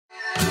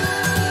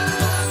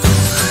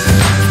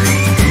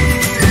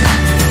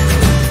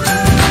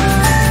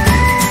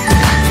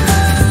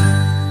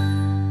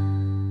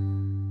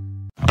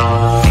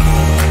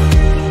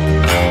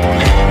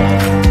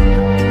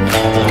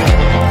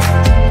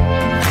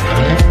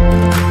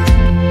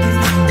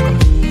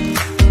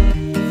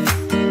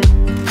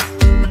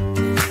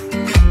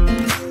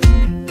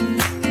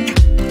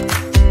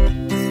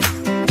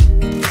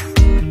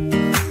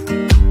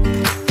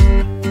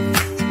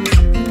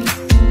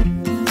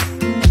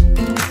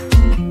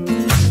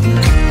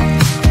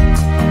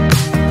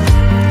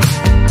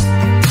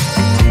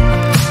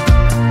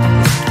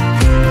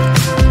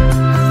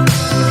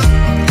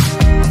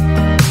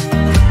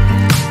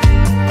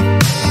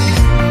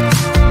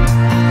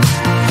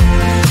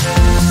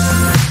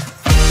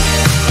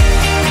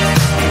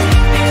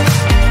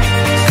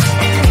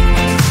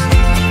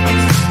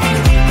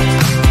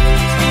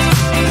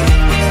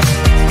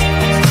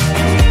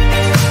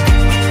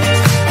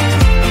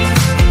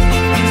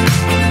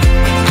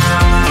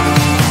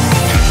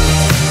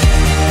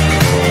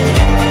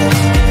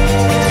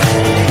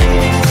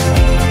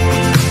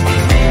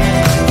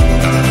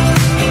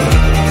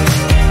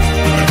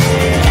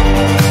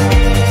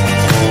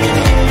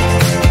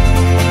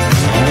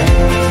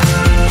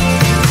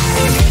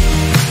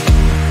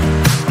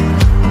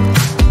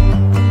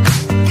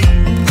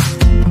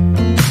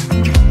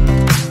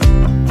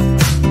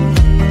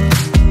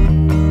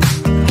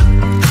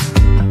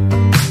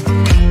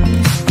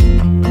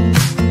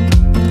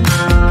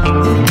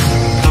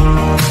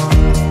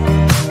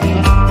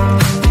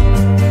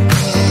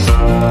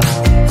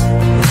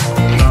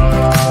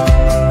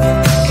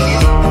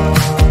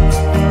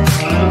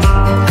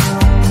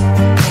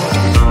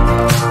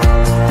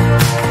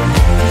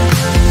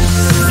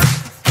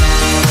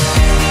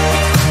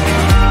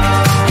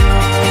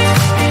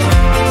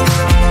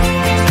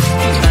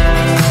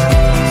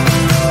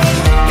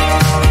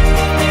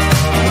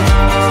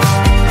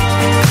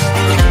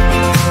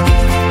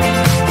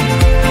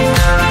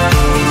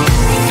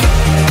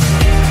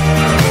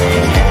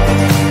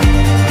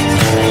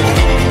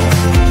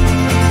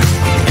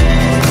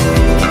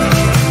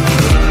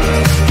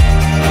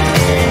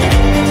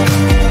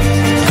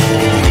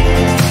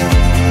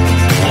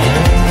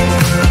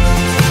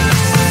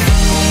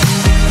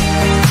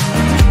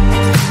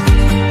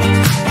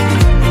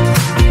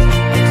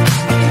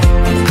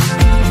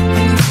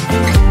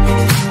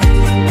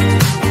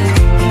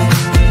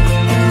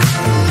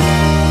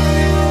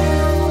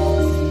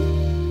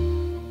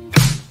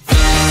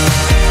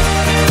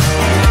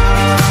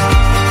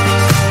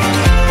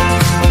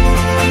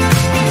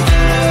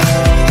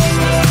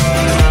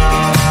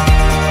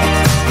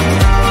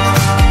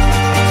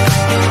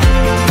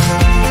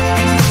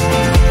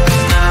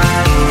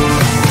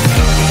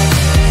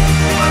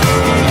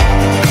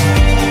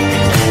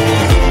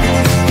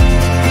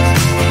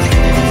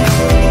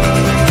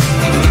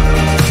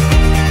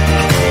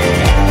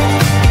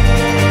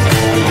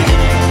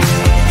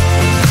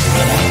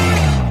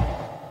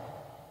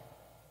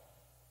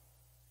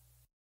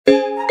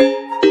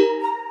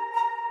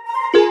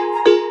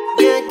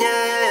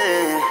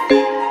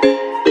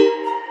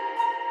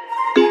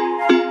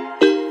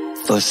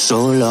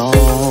so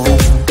long.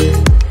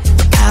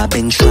 I've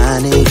been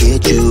trying to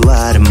get you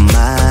out of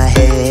my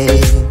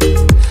head.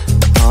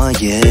 Oh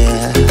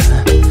yeah,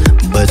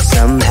 but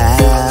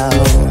somehow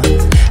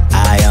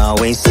I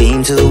always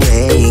seem to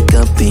wake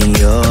up in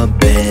your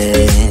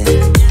bed.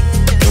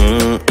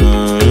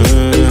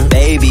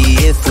 Baby,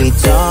 if we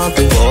talk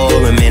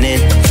for a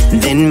minute,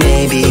 then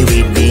maybe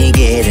we'd be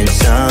getting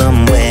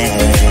somewhere.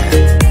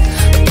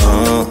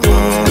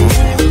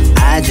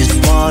 I just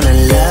wanna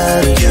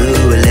love you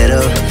a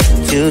little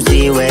to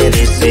see where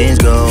this is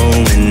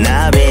going.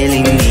 I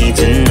really need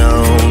to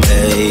know,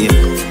 babe.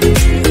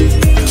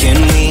 Can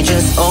we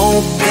just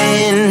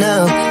open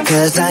up?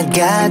 'Cause I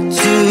got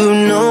to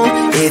know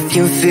if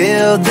you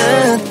feel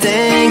the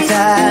things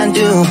I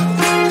do.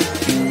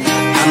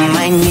 I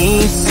might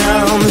need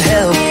some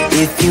help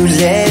if you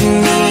let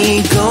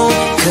me go.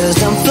 'Cause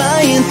I'm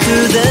flying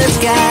through the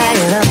sky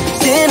and I'm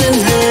sitting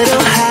a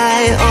little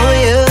high on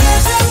you.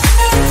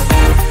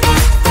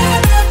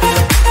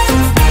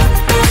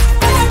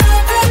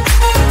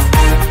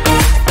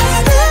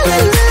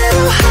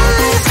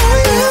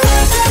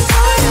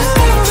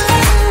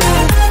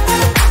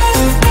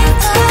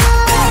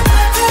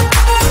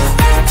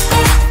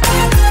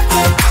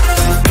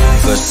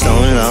 For so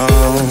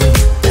long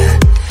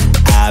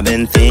I've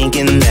been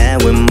thinking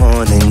that we're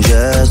more than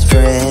just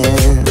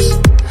friends.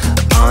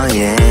 Oh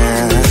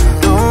yeah.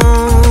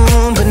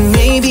 Oh, but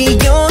maybe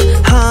your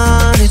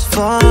heart is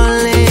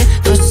falling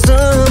for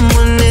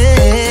someone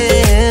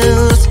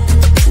else.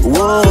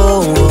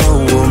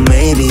 Whoa,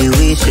 maybe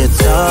we should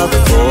talk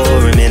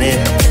for a minute.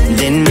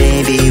 Then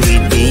maybe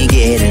we'd be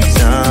getting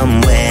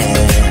somewhere.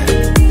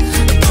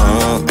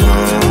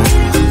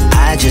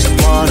 I just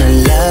wanna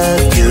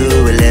love you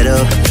a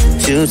little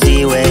to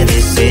see where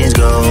this is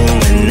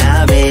going.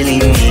 I really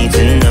need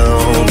to know,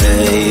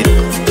 babe.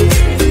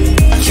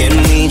 Can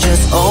we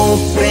just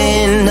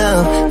open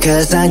up?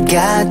 'Cause I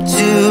got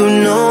to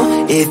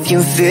know if you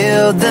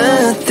feel the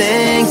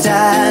things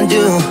I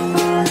do.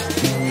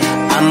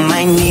 I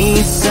might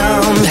need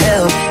some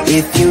help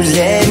if you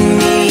let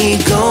me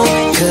go.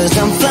 'Cause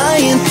I'm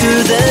flying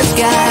through the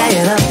sky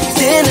and I'm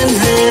sitting a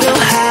little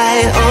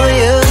high on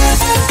you.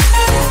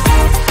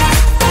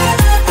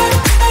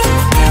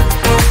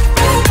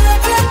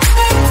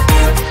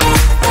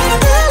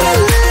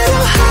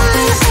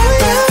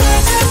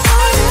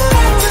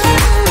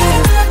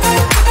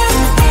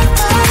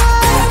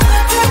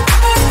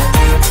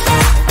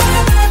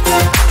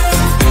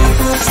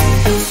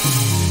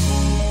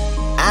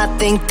 I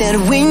think that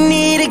we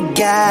need a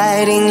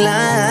guiding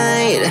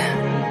light.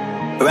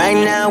 Right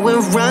now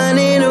we're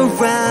running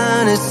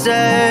around in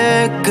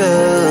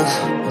circles.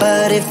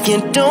 But if you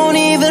don't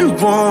even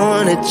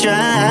wanna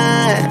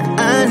try,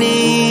 I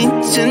need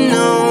to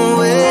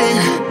know it.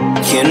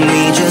 Can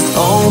we just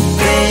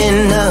open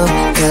up?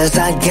 'Cause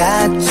I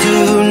got to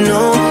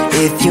know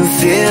if you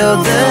feel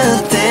the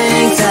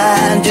things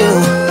I do.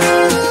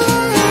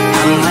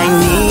 I might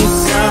need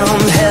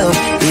some help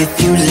if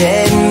you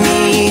let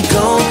me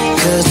go.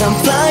 'Cause I'm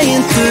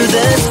flying through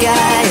the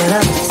sky and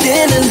I'm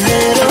sitting a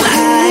little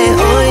high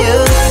on you.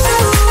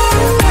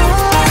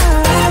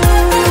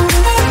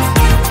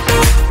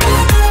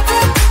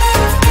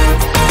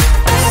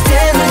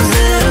 Sitting a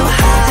little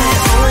high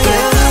on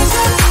you.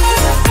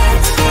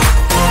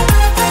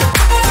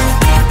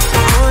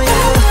 On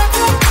you,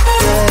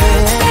 yeah.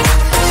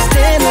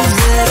 Sitting a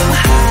little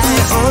high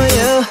on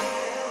you.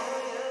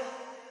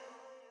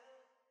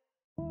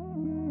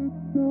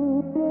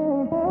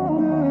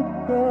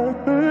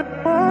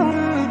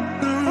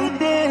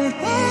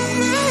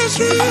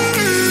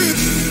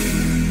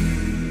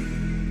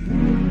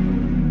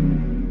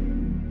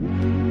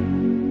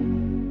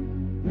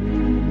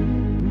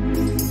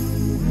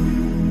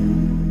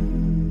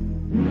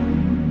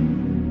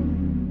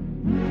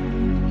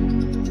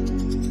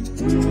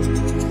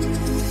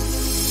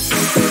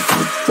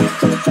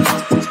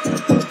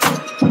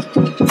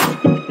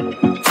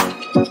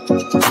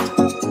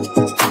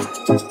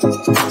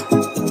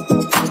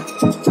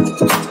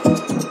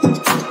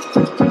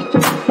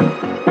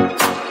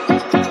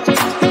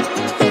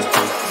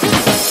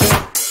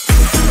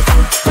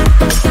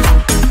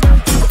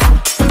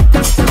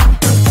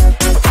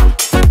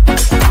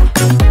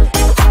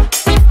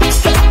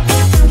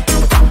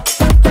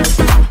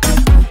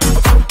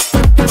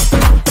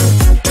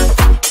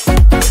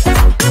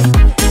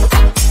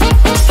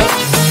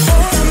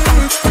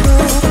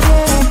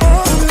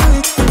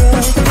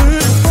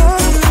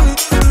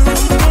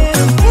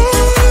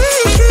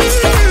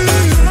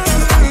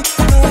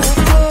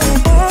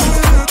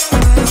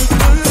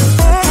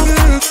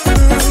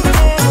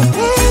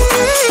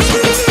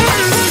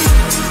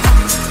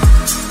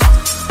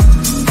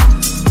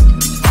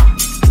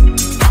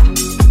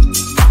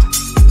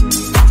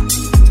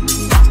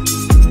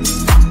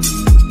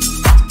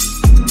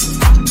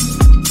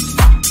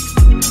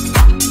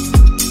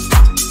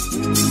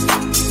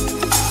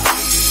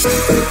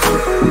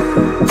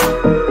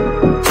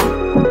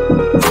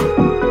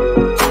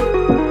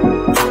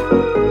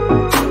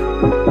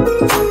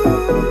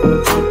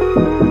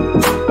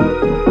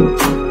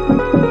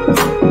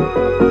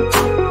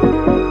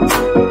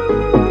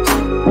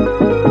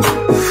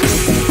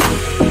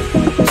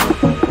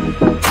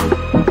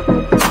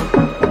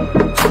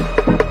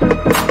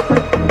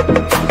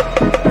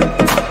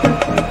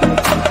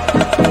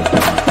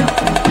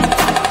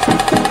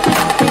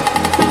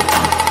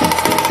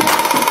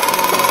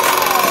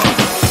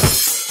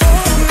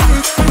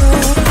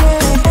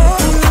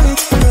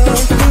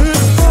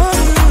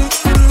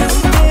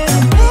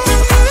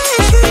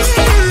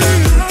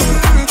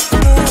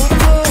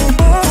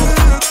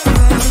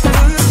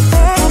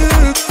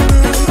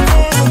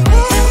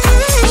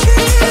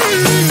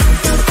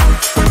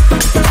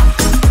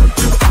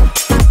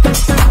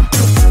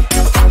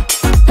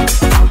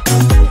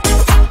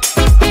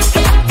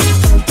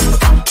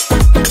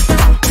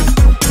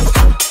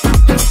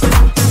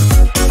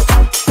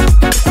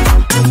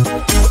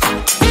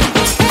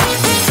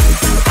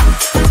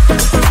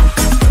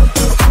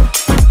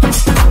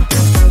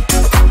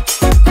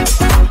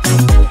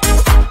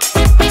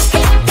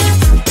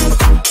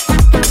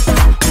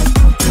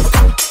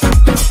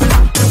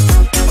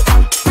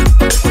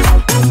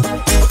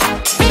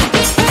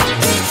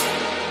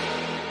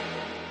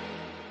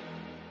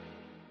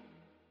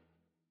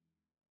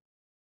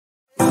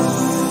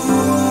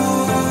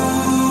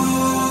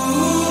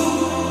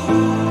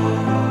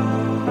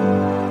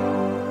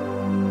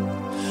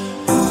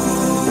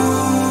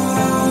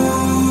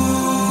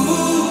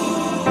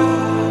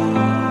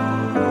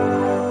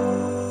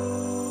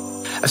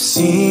 I've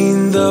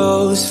seen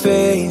those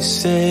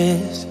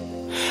faces,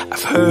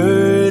 I've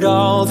heard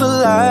all the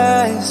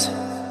lies,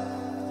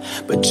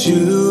 but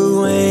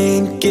you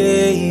ain't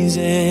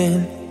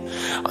gazing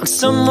on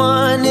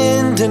someone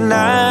in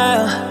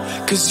denial.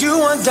 'Cause you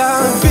want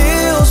dollar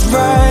bills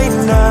right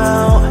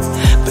now,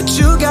 but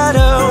you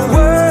gotta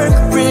work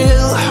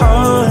real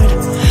hard.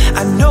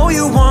 I know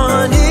you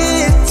want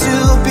it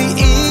to be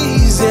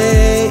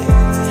easy,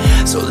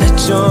 so let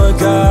your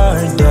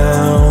guard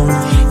down.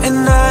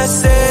 And I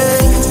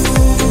said,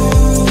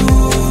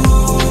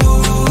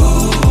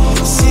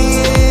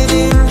 see it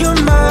in your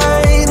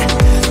mind,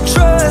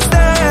 trust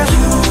that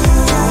you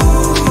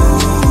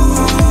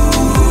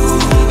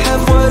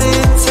have what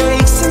it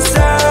takes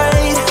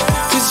inside,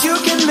 'cause you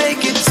can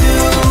make it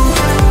too.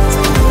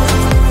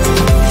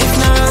 If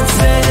not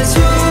says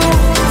who,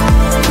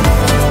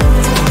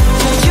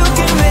 yeah, you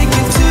can make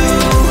it too.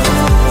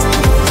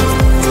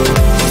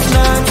 If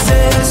not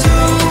says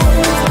who,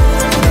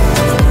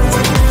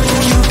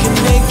 you can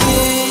make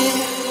it.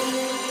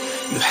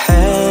 You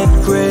had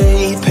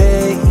great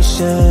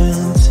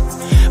patience,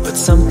 but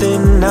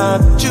something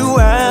knocked you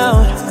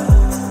out.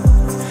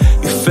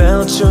 You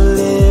felt your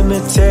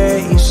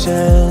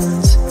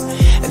limitations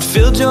and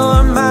filled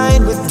your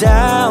mind with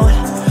doubt.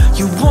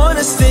 You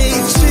wanna stay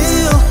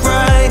chill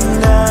right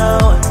now,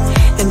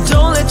 and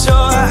don't let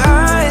your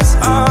eyes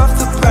off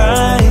the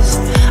prize.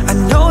 I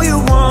know you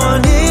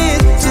want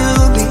it to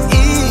be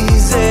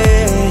easy,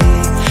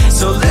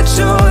 so let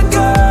your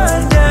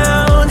guard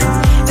down.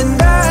 And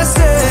I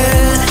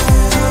said,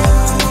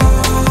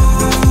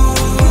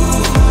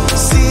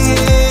 see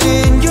it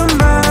in your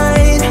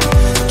mind,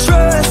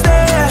 trust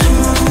that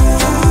you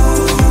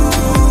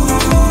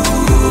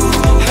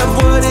have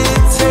what it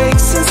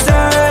takes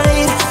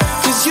inside,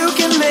 'cause you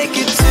can make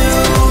it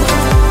too.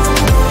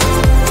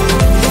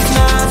 If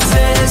not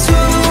says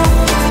who,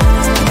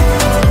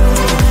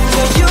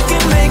 yeah, you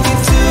can make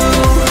it too.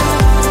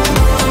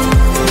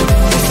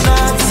 If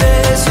not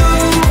says who,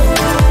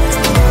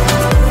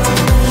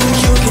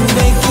 you can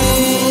make it.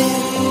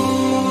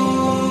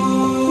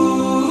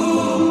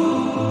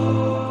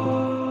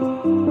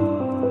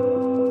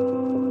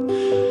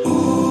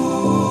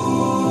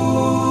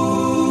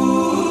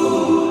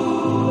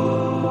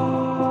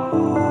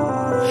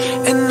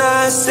 And I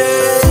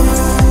said,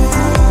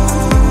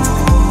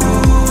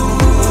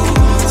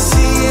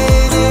 see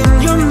it in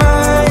your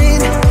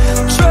mind,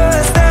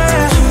 trust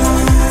that you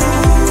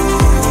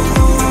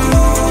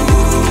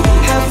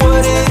have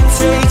what it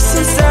takes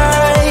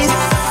inside,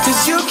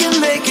 'cause you can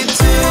make it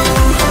too.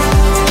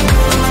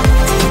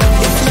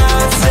 If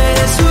not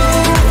says who,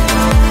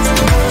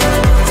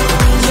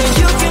 yeah,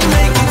 you can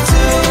make it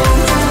too.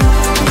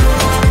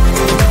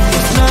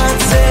 If not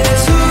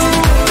says who,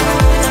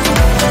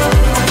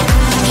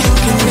 you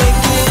can make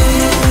it.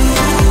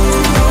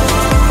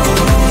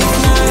 If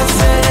not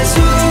says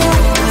who,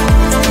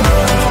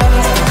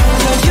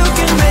 yeah, you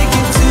can make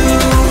it too.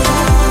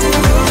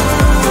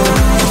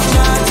 If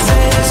not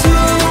says who,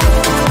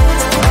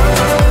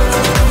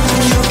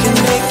 you can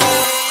make it.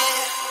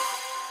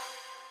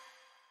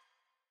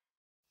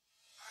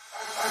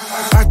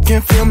 I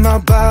can feel my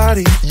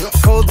body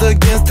cold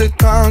against the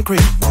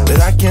concrete,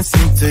 but I can't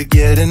seem to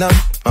get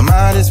enough. My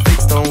mind is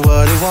fixed on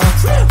what it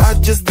wants. I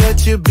just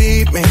let you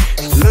beat me,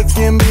 looks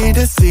can be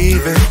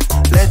deceiving.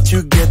 Let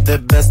you get the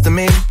best of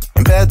me,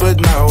 in bed with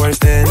my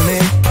worst enemy.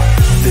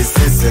 This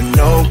is a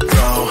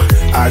no-go,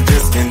 I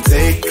just can't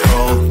take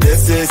hold.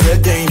 This is a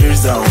danger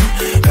zone,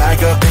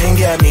 back up and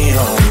get me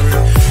home.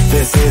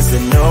 This is a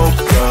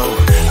no-go,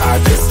 I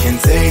just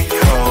can't take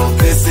hold.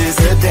 This is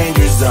a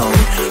danger zone,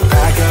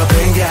 back up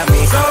and get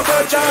me. So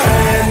put your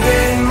hand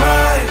in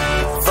mine,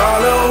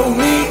 follow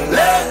me,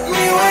 let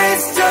me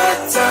waste your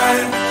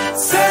time.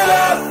 Set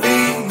up,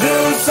 do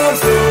some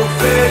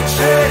stupid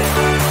shit.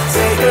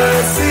 Take a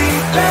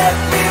seat, let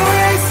me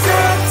waste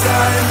your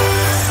time.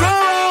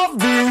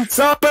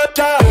 So put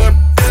your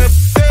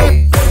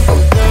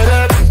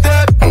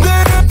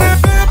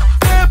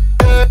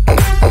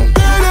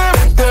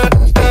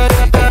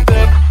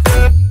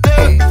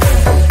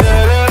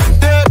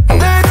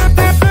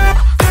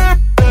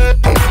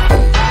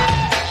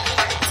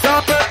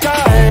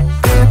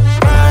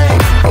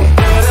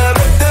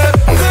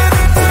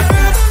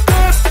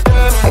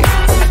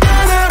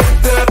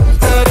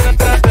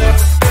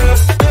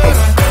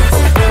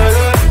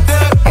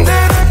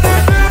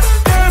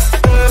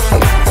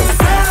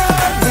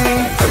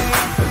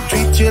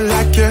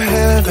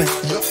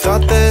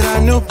thought that I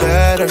knew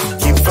better.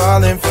 Keep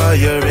falling for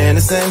your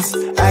innocence,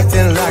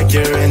 acting like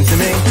you're into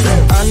me.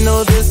 I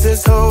know this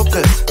is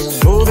hopeless,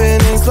 moving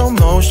in slow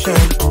motion,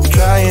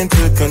 trying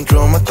to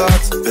control my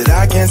thoughts, but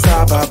I can't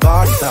stop our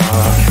body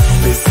talk.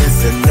 This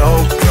is a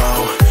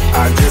no-go,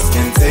 I just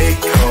can't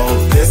take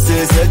hold. This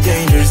is a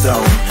danger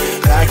zone,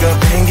 back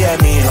up and get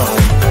me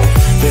home.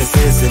 This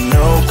is a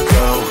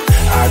no-go,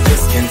 I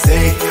just can't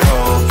take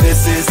hold.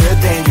 This is a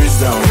danger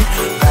zone,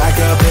 back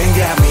up and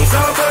get me.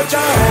 So put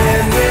your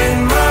hand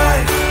in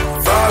mine,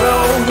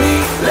 follow me,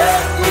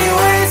 let me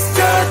waste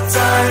your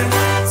time.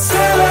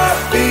 Still I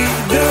be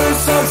do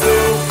some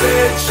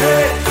stupid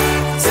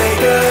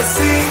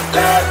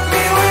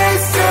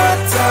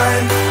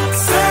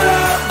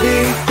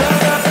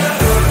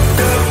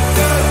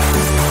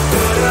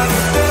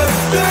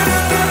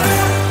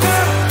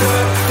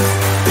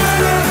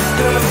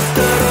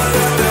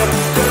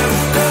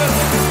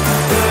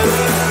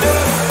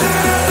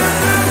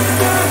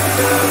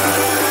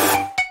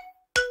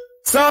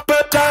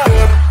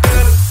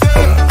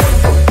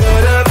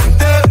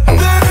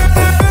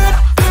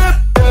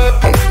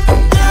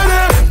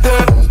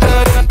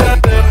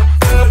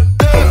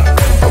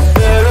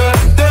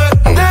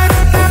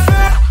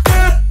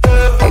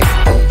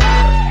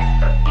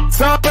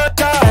Stop it.